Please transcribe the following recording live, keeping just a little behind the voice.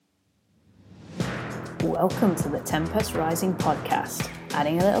Welcome to the Tempest Rising podcast,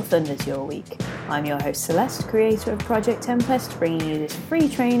 adding a little thunder to your week. I'm your host Celeste, creator of Project Tempest, bringing you this free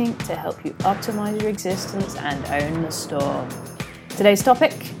training to help you optimize your existence and own the storm. Today's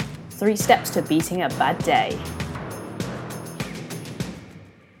topic, 3 steps to beating a bad day.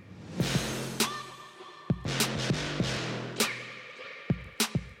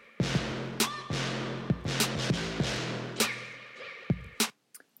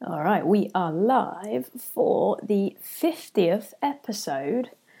 All right, we are live for the 50th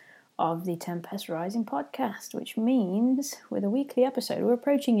episode of the Tempest Rising podcast, which means with a weekly episode, we're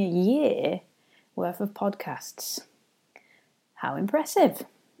approaching a year worth of podcasts. How impressive.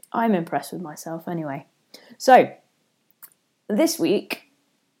 I'm impressed with myself anyway. So, this week,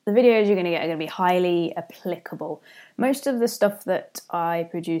 the videos you're going to get are going to be highly applicable. Most of the stuff that I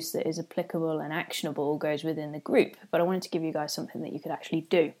produce that is applicable and actionable goes within the group, but I wanted to give you guys something that you could actually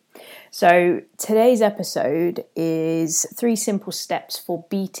do. So today's episode is 3 simple steps for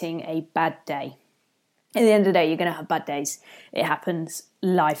beating a bad day. At the end of the day, you're going to have bad days. It happens,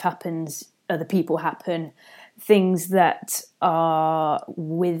 life happens, other people happen, things that are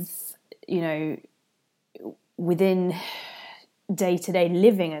within day-to-day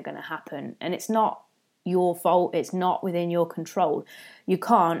living are going to happen, and it's not your fault, it's not within your control. You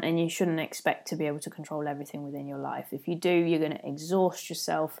can't and you shouldn't expect to be able to control everything within your life. If you do, you're going to exhaust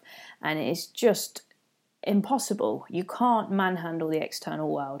yourself, and it's just impossible. You can't manhandle the external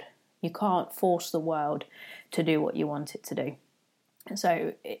world. You can't force the world to do what you want it to do.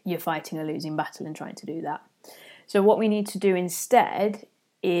 So you're fighting a losing battle in trying to do that. So what we need to do instead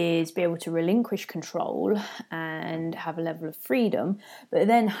is be able to relinquish control and have a level of freedom, but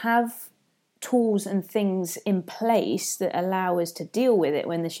then have tools and things in place that allow us to deal with it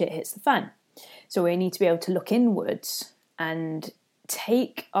when the shit hits the fan. So we need to be able to look inwards and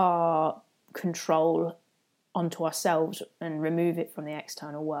take our control onto ourselves and remove it from the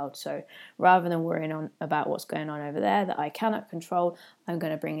external world. So rather than worrying about what's going on over there that I cannot control, I'm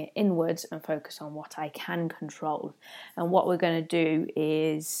going to bring it inwards and focus on what I can control. And what we're going to do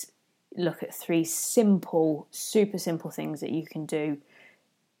is look at 3 simple, super simple things that you can do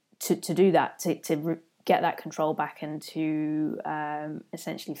to do that, to get that control back and to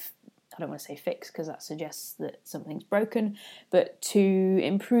essentially, I don't want to say fix because that suggests that something's broken, but to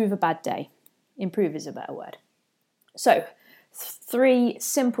improve a bad day. Improve is a better word. So, 3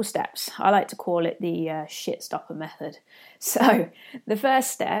 simple steps. I like to call it the shit stopper method. So, the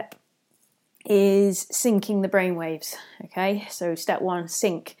first step is syncing the brainwaves. Okay, so step 1,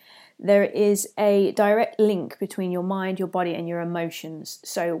 sync. There is a direct link between your mind, your body, and your emotions.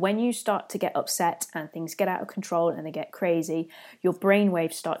 So when you start to get upset and things get out of control and they get crazy, your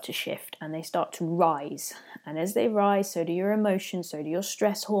brainwaves start to shift and they start to rise. And as they rise, so do your emotions, so do your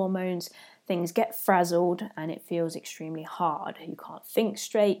stress hormones. Things get frazzled and it feels extremely hard. You can't think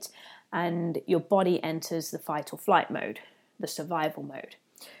straight and your body enters the fight or flight mode, the survival mode.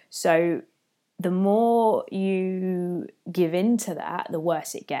 So the more you give in to that, the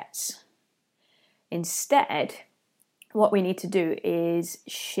worse it gets. Instead, what we need to do is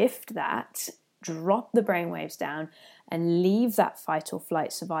shift that, drop the brainwaves down, and leave that fight or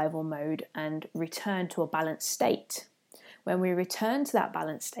flight survival mode and return to a balanced state. When we return to that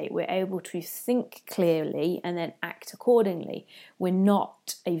balanced state, we're able to think clearly and then act accordingly. We're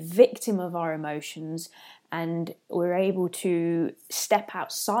not a victim of our emotions, and we're able to step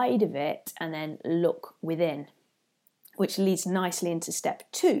outside of it and then look within, which leads nicely into step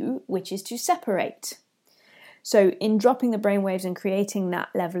 2, which is to separate. So in dropping the brainwaves and creating that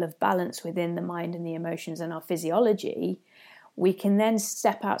level of balance within the mind and the emotions and our physiology, we can then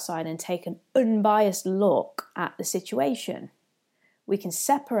step outside and take an unbiased look at the situation. We can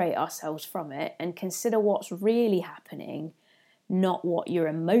separate ourselves from it and consider what's really happening, not what your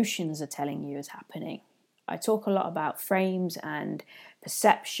emotions are telling you is happening. I talk a lot about frames and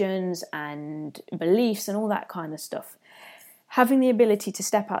perceptions and beliefs and all that kind of stuff. Having the ability to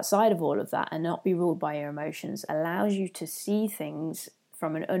step outside of all of that and not be ruled by your emotions allows you to see things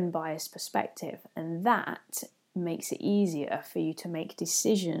from an unbiased perspective, and that makes it easier for you to make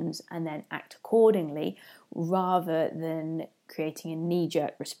decisions and then act accordingly rather than creating a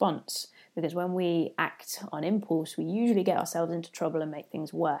knee-jerk response. Because when we act on impulse, we usually get ourselves into trouble and make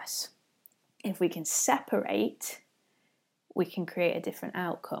things worse. If we can separate, we can create a different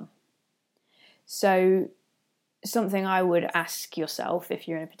outcome. So something I would ask yourself if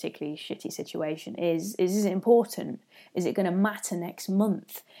you're in a particularly shitty situation is it important? Is it going to matter next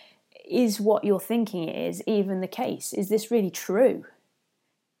month? Is what you're thinking is even the case? Is this really true?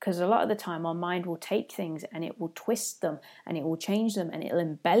 Because a lot of the time our mind will take things and it will twist them and it will change them and it'll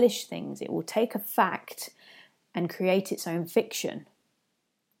embellish things. It will take a fact and create its own fiction.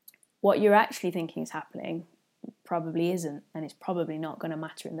 What you're actually thinking is happening probably isn't, and it's probably not going to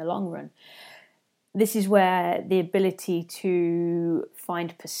matter in the long run. This is where the ability to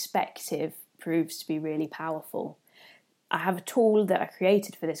find perspective proves to be really powerful. I have a tool that I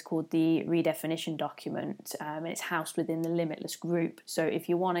created for this called the redefinition document, and it's housed within the Limitless group. So if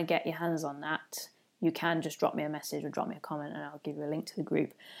you want to get your hands on that, you can just drop me a message or drop me a comment and I'll give you a link to the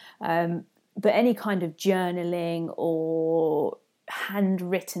group. But any kind of journaling or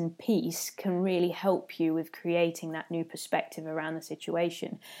handwritten piece can really help you with creating that new perspective around the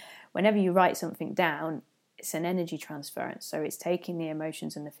situation. Whenever you write something down, it's an energy transference. So it's taking the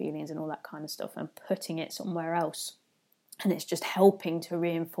emotions and the feelings and all that kind of stuff and putting it somewhere else. And it's just helping to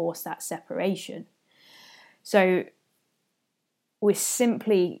reinforce that separation. So we're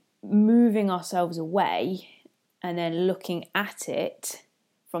simply moving ourselves away and then looking at it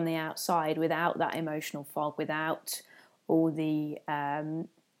from the outside without that emotional fog, without all the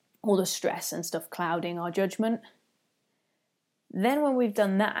stress and stuff clouding our judgment. Then when we've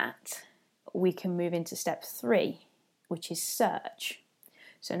done that, we can move into step 3, which is search.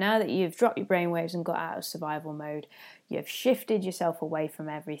 So now that you've dropped your brainwaves and got out of survival mode, you've shifted yourself away from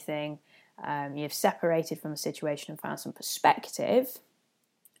everything, you've separated from the situation and found some perspective,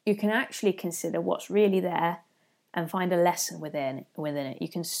 you can actually consider what's really there and find a lesson within it. You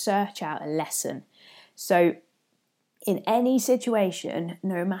can search out a lesson. So in any situation,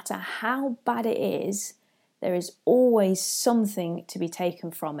 no matter how bad it is, there is always something to be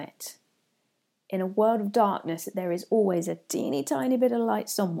taken from it. In a world of darkness, there is always a teeny tiny bit of light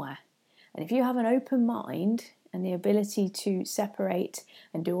somewhere. And if you have an open mind and the ability to separate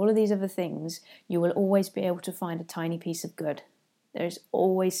and do all of these other things, you will always be able to find a tiny piece of good. There's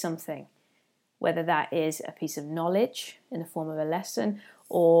always something, whether that is a piece of knowledge in the form of a lesson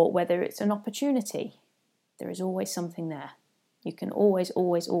or whether it's an opportunity. There is always something there. You can always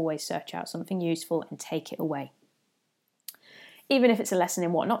search out something useful and take it away. Even if it's a lesson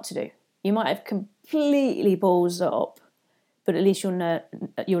in what not to do. You might have completely balls up, but at least you'll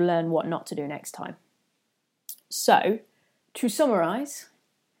learn what not to do next time. So, to summarise,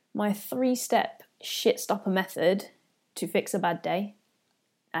 my 3-step shit stopper method to fix a bad day.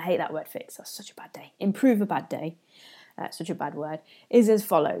 I hate that word fix, that's such a bad day. Improve a bad day, such a bad word, is as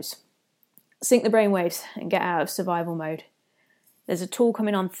follows. Sync the brainwaves and get out of survival mode. There's a tool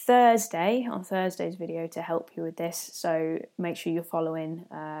coming on Thursday's video to help you with this. So make sure you're following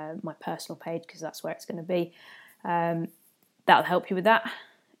my personal page because that's where it's going to be. That'll help you with that.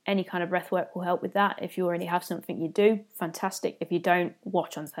 Any kind of breath work will help with that. If you already have something you do, fantastic. If you don't,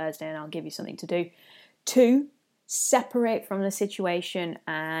 watch on Thursday and I'll give you something to do. 2, separate from the situation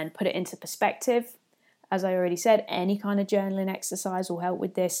and put it into perspective. As I already said, any kind of journaling exercise will help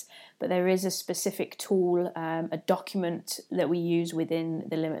with this, but there is a specific tool, a document that we use within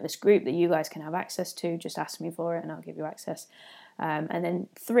the Limitless group that you guys can have access to. Just ask me for it and I'll give you access. And then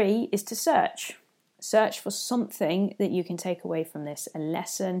 3 is to search. Search for something that you can take away from this, a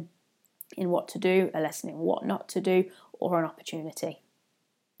lesson in what to do, a lesson in what not to do, or an opportunity.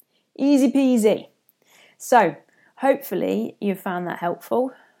 Easy peasy. So, hopefully you've found that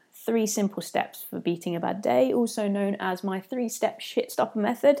helpful. 3 simple steps for beating a bad day, also known as my 3-step shit stopper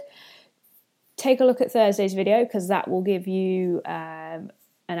method. Take a look at Thursday's video because that will give you an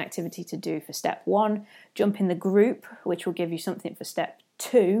activity to do for step 1. Jump in the group, which will give you something for step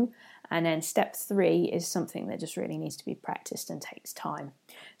 2. And then step 3 is something that just really needs to be practiced and takes time.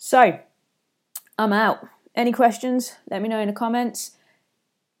 So, I'm out. Any questions? Let me know in the comments.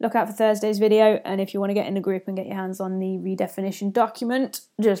 Look out for Thursday's video, and if you want to get in the group and get your hands on the redefinition document,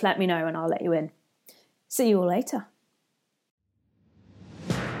 just let me know and I'll let you in. See you all later.